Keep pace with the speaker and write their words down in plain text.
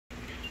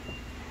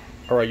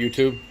All right,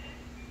 YouTube.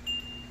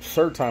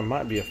 Third time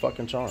might be a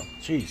fucking charm.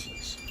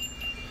 Jesus.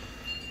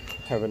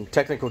 Having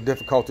technical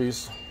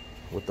difficulties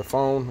with the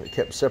phone. It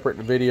kept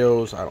separating the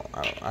videos.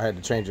 I had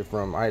to change it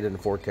from, I had it in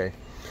 4K.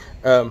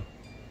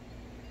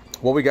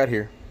 What we got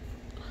here,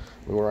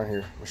 we go right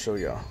here, I'll show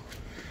y'all.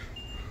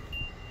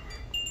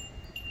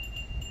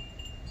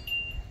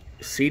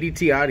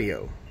 CDT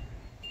audio.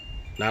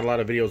 Not a lot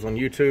of videos on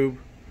YouTube.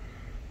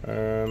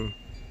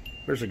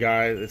 There's a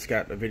guy that's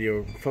got a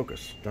video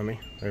focus, dummy.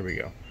 There we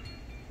go.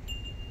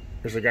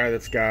 There's a guy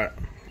that's got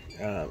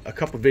a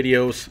couple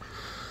videos,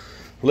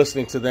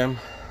 listening to them.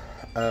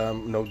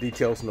 No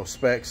details, no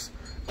specs.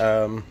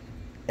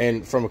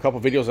 And from a couple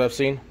videos I've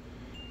seen,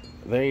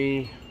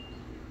 they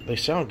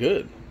sound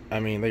good. I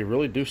mean, they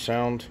really do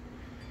sound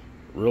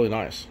really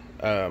nice.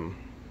 Of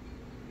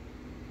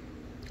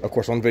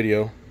course, on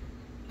video.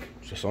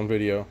 Just on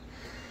video.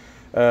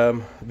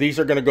 These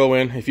are going to go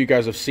in, if you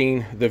guys have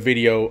seen the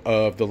video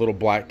of the little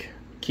black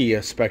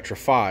Kia Spectra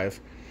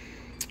 5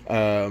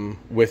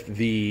 with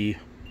the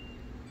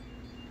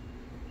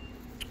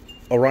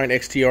Orion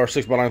XTR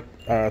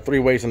 6x9 three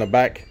ways in the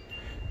back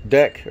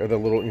deck, or the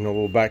little,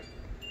 little back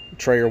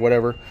tray or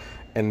whatever,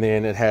 and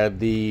then it had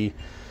the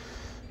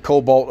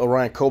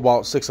Orion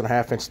Cobalt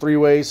 6.5-inch three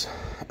ways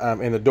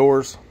in the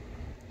doors.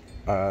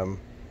 That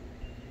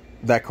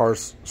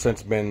car's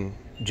since been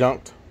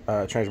junked.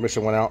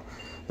 Transmission went out.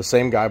 The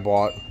same guy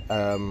bought,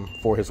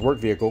 for his work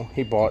vehicle,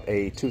 he bought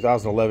a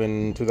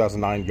 2011,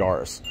 2009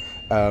 Yaris.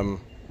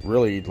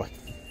 Really like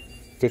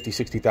 50,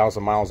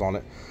 60,000 miles on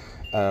it.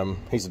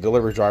 He's a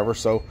delivery driver,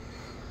 so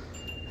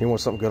he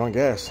wants something good on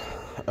gas.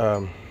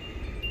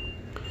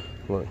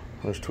 Look,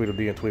 there's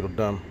Tweedledee and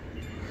Tweedledum.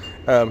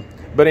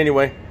 But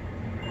anyway,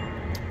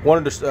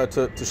 wanted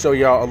to show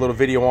y'all a little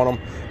video on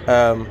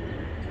them.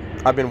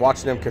 I've been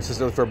watching them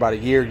consistently for about a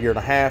year and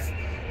a half.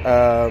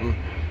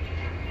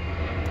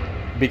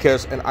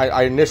 Because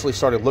I initially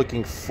started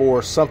looking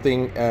for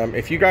something.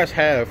 If you guys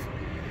have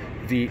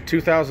the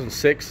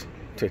 2006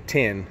 to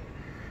 10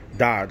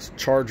 Dodge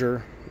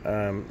Charger,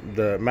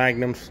 the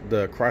Magnums,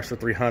 the Chrysler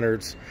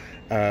 300s,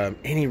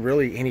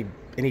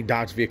 any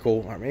Dodge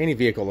vehicle, I mean, any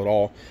vehicle at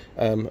all,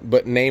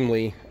 but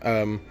namely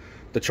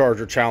the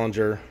Charger,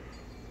 Challenger,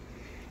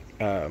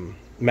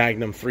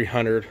 Magnum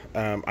 300.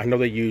 I know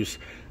they use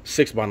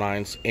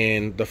 6x9s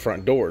in the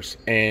front doors,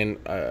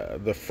 and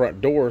the front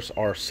doors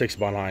are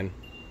 6x9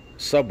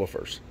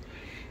 subwoofers.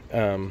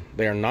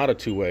 They are not a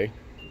two-way.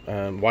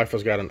 Wife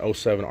has got an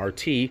 07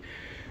 RT,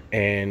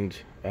 and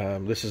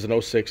this is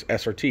an 06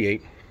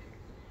 SRT8.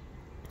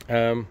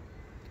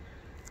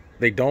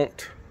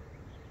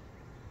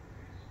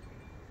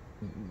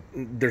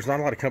 There's not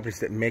a lot of companies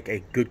that make a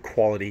good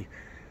quality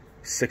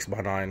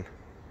 6x9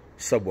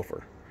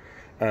 subwoofer,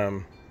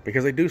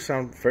 because they do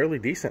sound fairly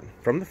decent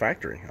from the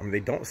factory. I mean, they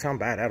don't sound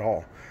bad at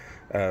all.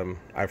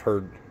 I've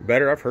heard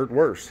better, I've heard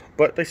worse,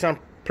 but they sound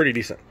pretty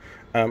decent.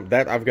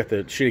 That I've got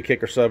the Shitty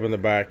Kicker sub in the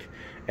back,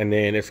 and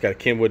then it's got a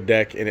Kenwood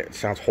deck, and it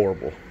sounds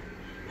horrible.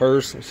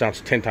 Hers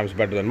sounds 10 times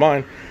better than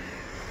mine.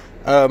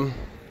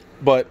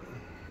 But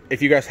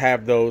if you guys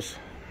have those,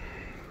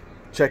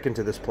 check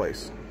into this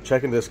place.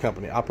 Check into this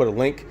company. I'll put a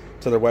link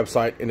to their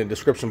website in the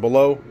description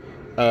below.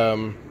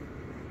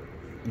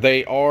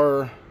 They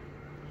are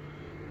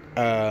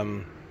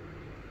a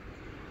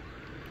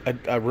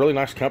really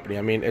nice company.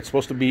 I mean, it's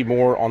supposed to be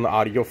more on the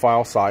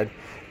audiophile side.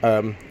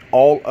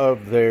 All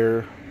of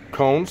their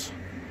cones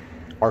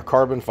are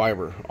carbon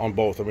fiber on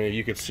both. I mean,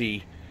 you could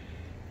see,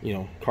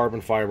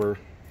 carbon fiber,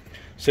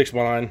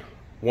 6x9,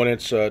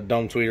 1-inch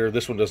dome tweeter.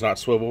 This one does not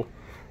swivel.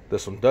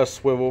 This one does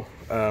swivel,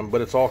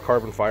 but it's all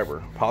carbon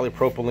fiber.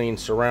 Polypropylene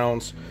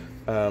surrounds,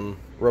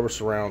 rubber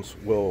surrounds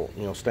will,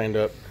 stand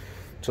up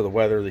to the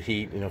weather, the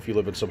heat. If you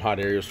live in some hot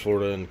areas,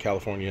 Florida and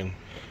California and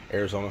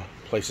Arizona,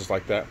 places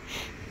like that,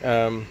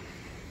 they'll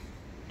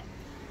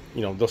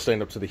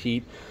stand up to the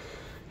heat.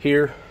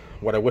 Here,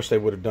 what I wish they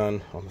would have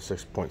done on the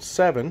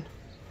 6.7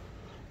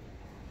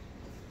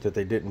 that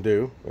they didn't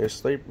do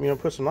is they,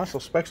 put some nice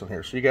little specs on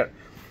here. So you got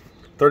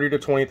 30 to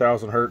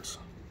 20,000 hertz,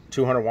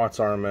 200 watts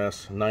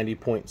RMS,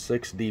 90.6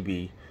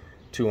 dB,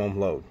 2 ohm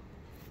load.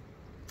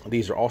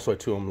 These are also a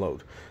 2 ohm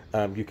load.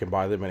 You can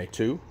buy them in a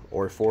 2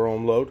 or a 4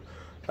 ohm load,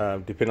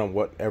 depending on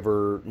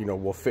whatever,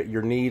 will fit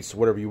your needs,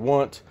 whatever you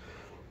want.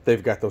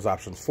 They've got those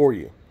options for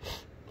you.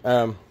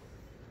 One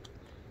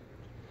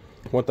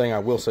thing I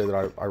will say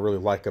that I really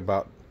like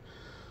about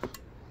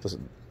the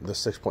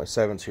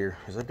 6.7s here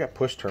is they've got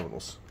push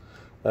terminals.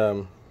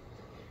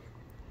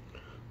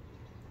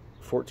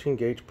 14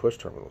 gauge push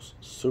terminals.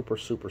 Super,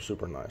 super,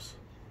 super nice.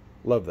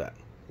 Love that.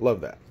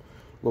 Love that.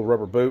 Little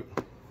rubber boot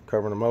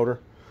covering the motor.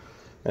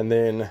 And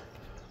then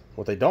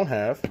what they don't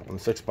have on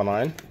the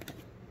 6x9,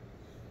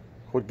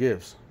 what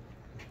gives?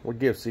 What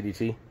gives,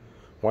 CDT?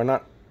 Why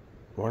not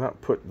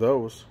put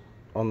those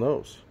on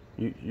those?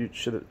 You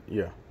should have,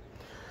 yeah.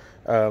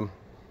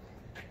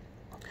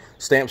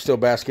 Stamp steel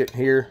basket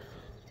here.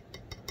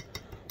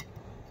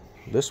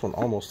 This one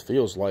almost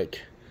feels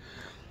like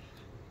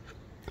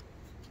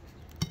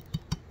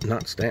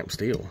not stamped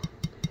steel.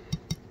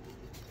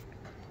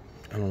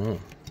 I don't know,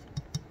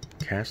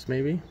 cast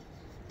maybe.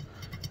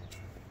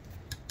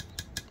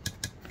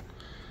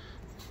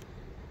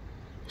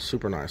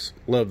 Super nice.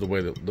 Love the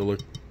way that the look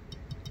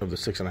of the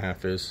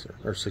 6.5 is,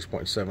 or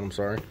 6.7. I'm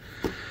sorry.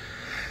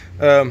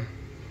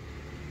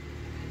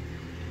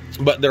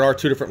 But there are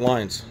two different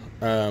lines.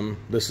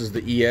 This is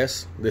the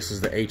ES. This is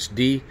the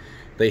HD.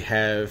 They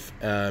have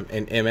an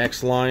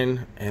MX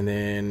line, and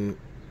then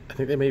I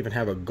think they may even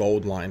have a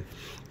gold line.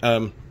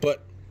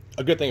 But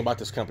a good thing about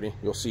this company,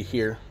 you'll see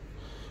here,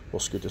 we'll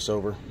scoot this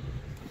over,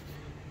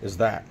 is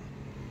that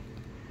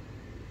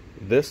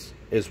this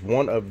is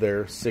one of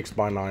their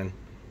 6x9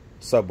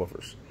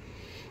 subwoofers.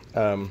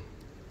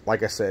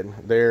 Like I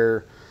said,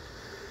 they're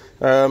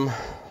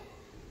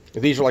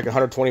these are like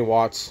 120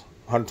 watts,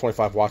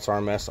 125 watts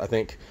RMS. I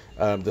think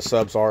the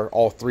subs are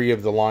all three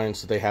of the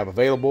lines that they have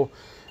available.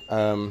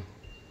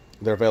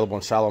 They're available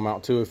in shallow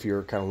mount too if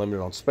you're kind of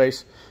limited on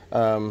space.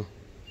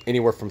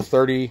 Anywhere from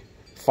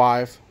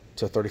 35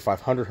 to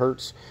 3500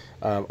 hertz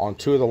on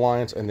two of the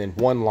lines, and then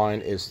one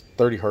line is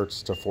 30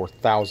 hertz to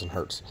 4000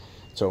 hertz.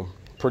 So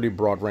pretty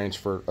broad range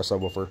for a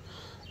subwoofer.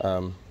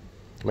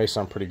 May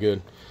sound pretty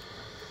good,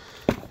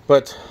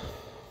 but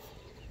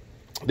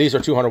these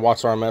are 200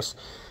 watts RMS.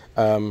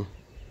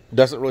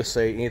 Doesn't really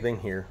say anything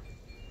here.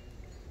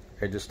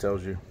 It just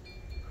tells you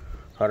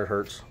 100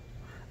 hertz.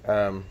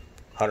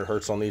 100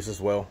 hertz on these as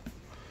well.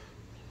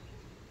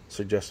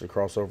 Suggested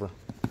crossover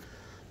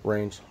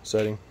range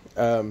setting.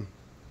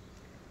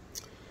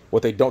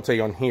 What they don't tell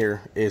you on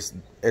here is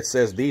it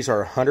says these are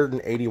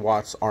 180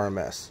 watts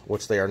RMS,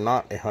 which they are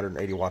not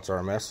 180 watts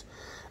RMS.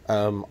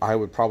 I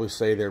would probably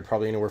say they're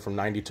probably anywhere from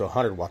 90 to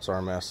 100 watts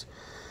RMS.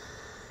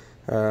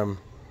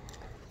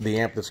 The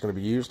amp that's going to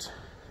be used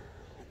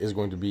is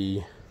going to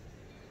be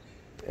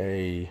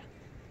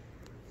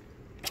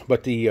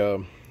but the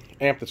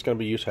amp that's going to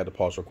be used, had to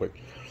pause real quick.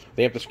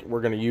 The amp that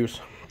we're going to use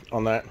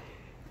on that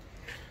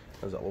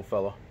is that little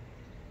fella.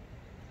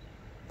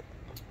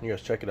 You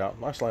guys check it out.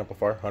 Nice little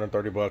amplifier,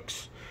 130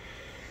 bucks.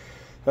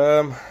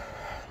 Man,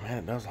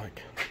 it does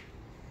like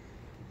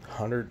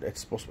 100.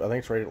 It's supposed to, I think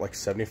it's rated like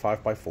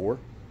 75 by 4,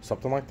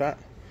 something like that.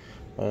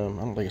 I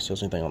don't think it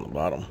says anything on the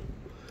bottom.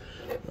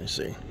 Let me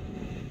see.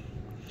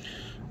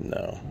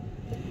 No,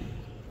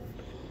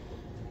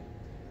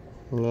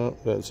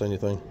 it doesn't say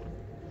anything.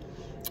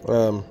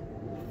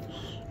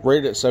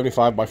 Rated at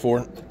 75 by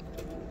 4.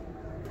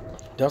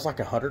 Does like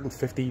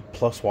 150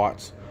 plus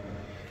watts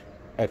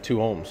at 2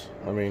 ohms.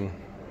 I mean,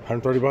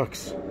 130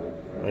 bucks.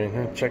 I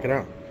mean, check it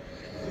out.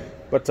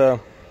 But so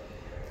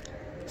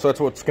that's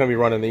what's going to be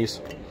running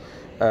these.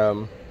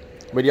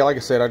 But yeah, like I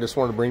said, I just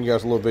wanted to bring you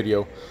guys a little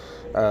video.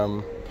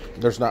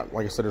 There's not,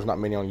 like I said, there's not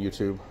many on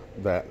YouTube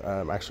that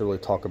actually really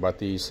talk about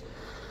these.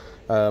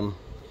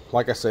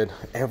 Like I said,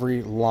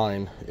 every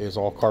line is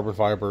all carbon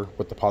fiber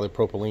with the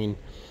polypropylene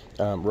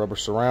rubber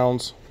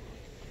surrounds.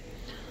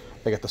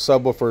 They got the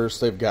subwoofers,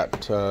 they've got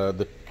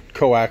the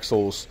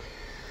coaxials,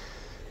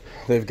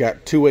 they've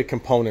got two-way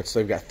components,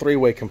 they've got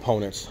three-way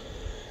components,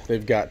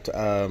 they've got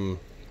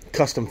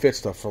custom fit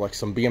stuff for like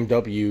some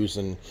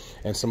BMWs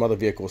and some other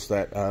vehicles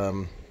that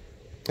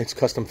it's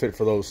custom fit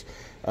for those,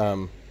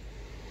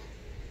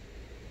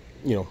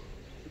 you know,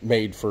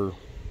 made for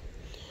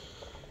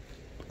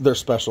their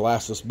special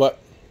asses. But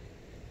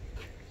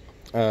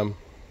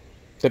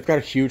they've got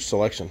a huge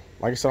selection.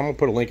 Like I said, I'm gonna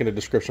put a link in the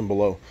description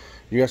below.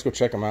 You guys go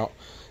check them out.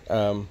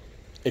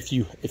 If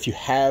you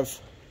have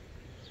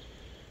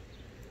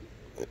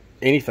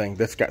anything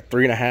that's got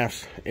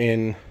 3.5s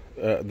in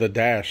the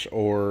dash,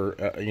 or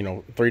you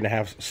know,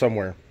 3.5s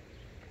somewhere,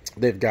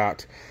 they've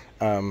got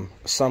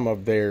some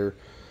of their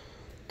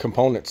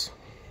components.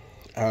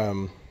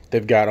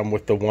 They've got them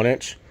with the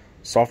 1-inch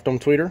soft dome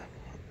tweeter,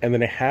 and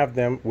then they have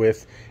them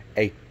with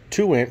a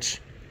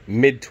 2-inch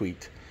mid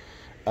tweet.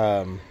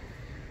 Yeah,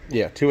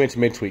 2-inch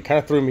mid tweet. Kind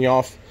of threw me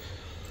off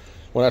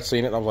when I'd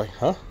seen it. I was like,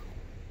 huh?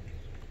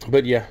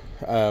 But yeah,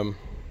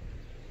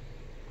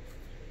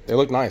 they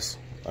look nice.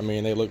 I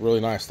mean, they look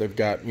really nice. They've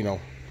got, you know,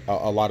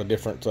 a lot of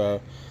different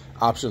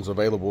options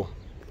available,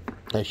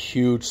 a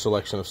huge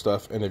selection of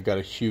stuff, and they've got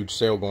a huge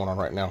sale going on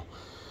right now.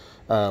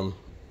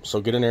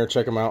 So get in there,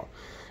 check them out.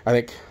 I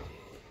think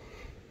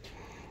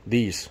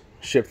these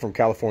shipped from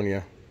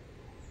California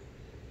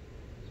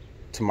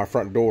to my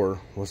front door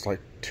was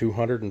like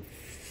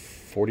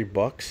 240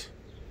 bucks.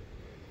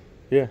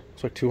 Yeah,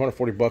 it's like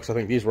 240 bucks. I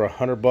think these were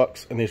 100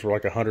 bucks, and these were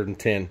like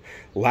 110.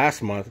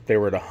 Last month they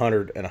were at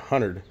 100 and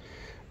 100.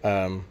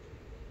 Or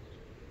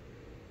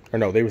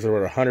no, they were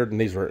at 100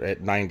 and these were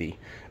at 90.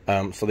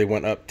 So they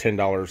went up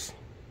 $10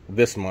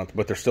 this month,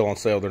 but they're still on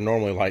sale. They're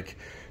normally like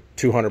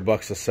 200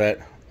 bucks a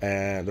set,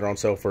 and they're on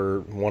sale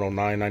for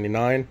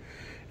 $109.99.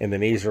 And then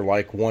these are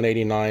like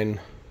 $189,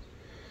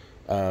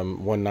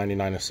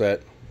 $199 a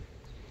set,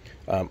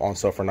 on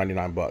sale for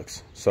 99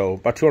 bucks. So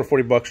about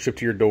 240 bucks shipped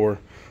to your door.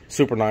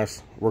 Super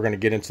nice. We're going to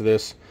get into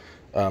this.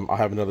 I'll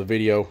have another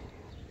video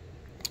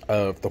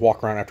of the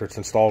walk around after it's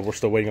installed. We're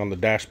still waiting on the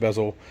dash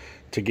bezel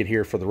to get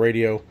here for the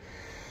radio.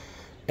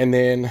 And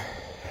then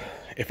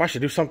if I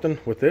should do something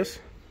with this,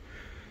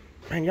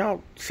 man,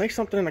 y'all say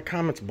something in the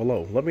comments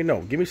below. Let me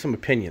know. Give me some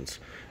opinions.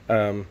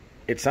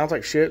 It sounds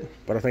like shit,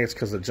 but I think it's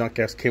because the junk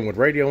ass Kenwood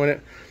radio in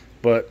it.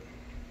 But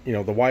you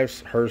know, the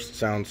wife's, hers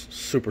sounds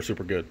super,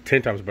 super good.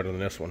 10 times better than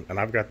this one. And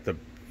I've got the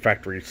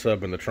factory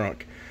sub in the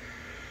trunk.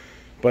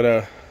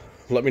 But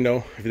let me know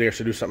if you think I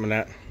should do something in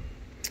that.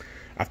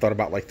 I've thought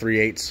about like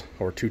 3/8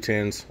 or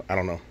 210s. I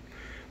don't know.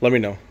 Let me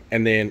know.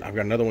 And then I've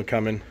got another one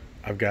coming.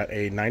 I've got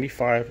a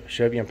 95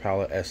 Chevy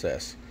Impala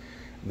SS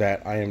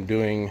that I am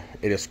doing.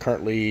 It is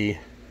currently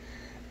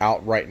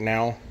out right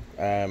now,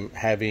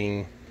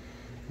 having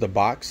the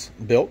box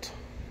built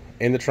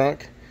in the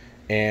trunk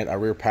and a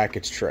rear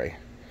package tray.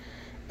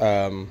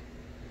 It's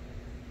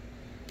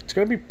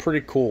gonna be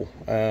pretty cool.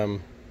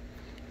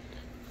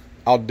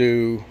 I'll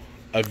do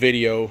a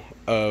video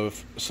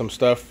of some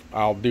stuff.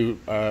 I'll do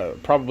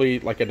probably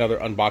like another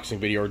unboxing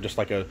video, or just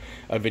like a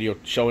video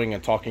showing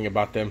and talking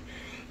about them.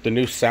 The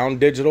new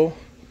Sound Digital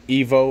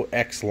Evo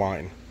X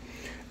line.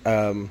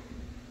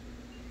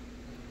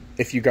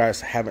 If you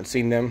guys haven't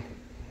seen them,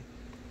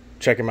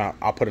 check them out.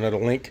 I'll put another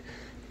link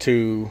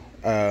to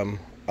a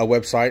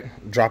website,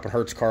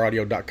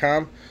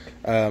 droppinghertzcaraudio.com.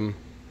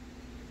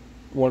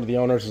 One of the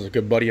owners is a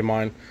good buddy of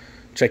mine.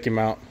 Check him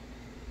out.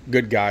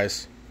 Good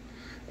guys.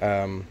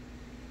 But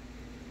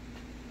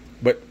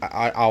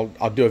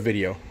I'll do a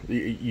video.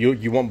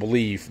 You won't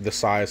believe the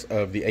size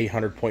of the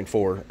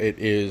 800.4. It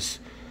is,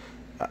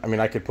 I mean,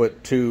 I could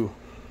put two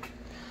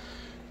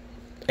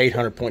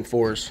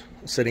 800.4s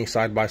sitting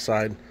side by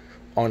side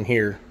on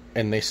here,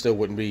 and they still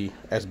wouldn't be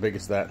as big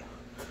as that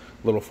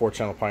little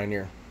 4-channel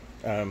Pioneer.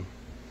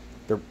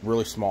 They're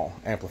really small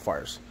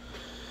amplifiers.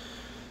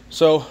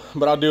 So,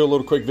 but I'll do a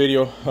little quick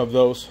video of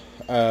those.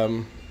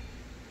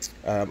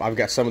 I've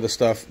got some of the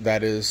stuff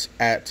that is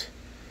at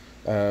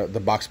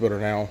the box builder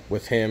now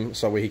with him,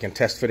 so he can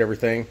test fit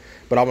everything.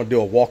 But I'm gonna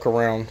do a walk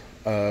around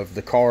of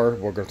the car.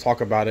 We're gonna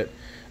talk about it,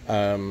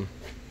 and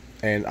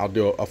I'll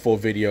do a full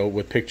video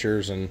with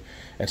pictures and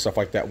stuff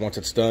like that once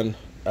it's done.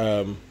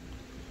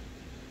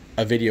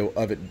 A video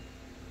of it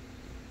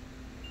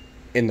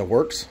in the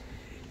works.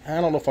 I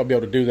don't know if I'll be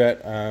able to do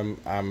that.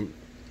 I'm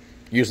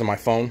using my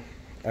phone,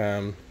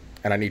 and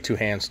I need 2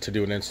 hands to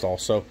do an install.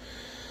 So,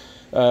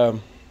 but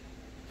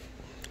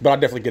I'll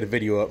definitely get a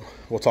video up.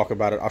 We'll talk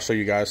about it. I'll show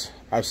you guys.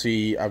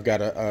 I've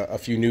got a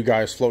few new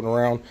guys floating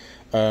around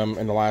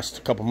in the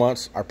last couple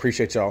months. I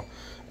appreciate y'all.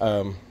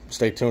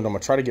 Stay tuned. I'm gonna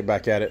try to get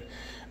back at it.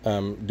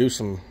 Do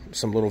some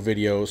little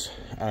videos.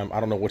 I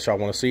don't know what y'all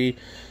want to see.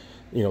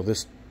 You know,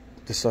 this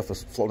stuff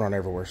is floating around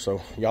everywhere.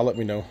 So y'all let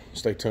me know.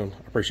 Stay tuned.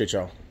 I appreciate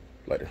y'all.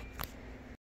 Later.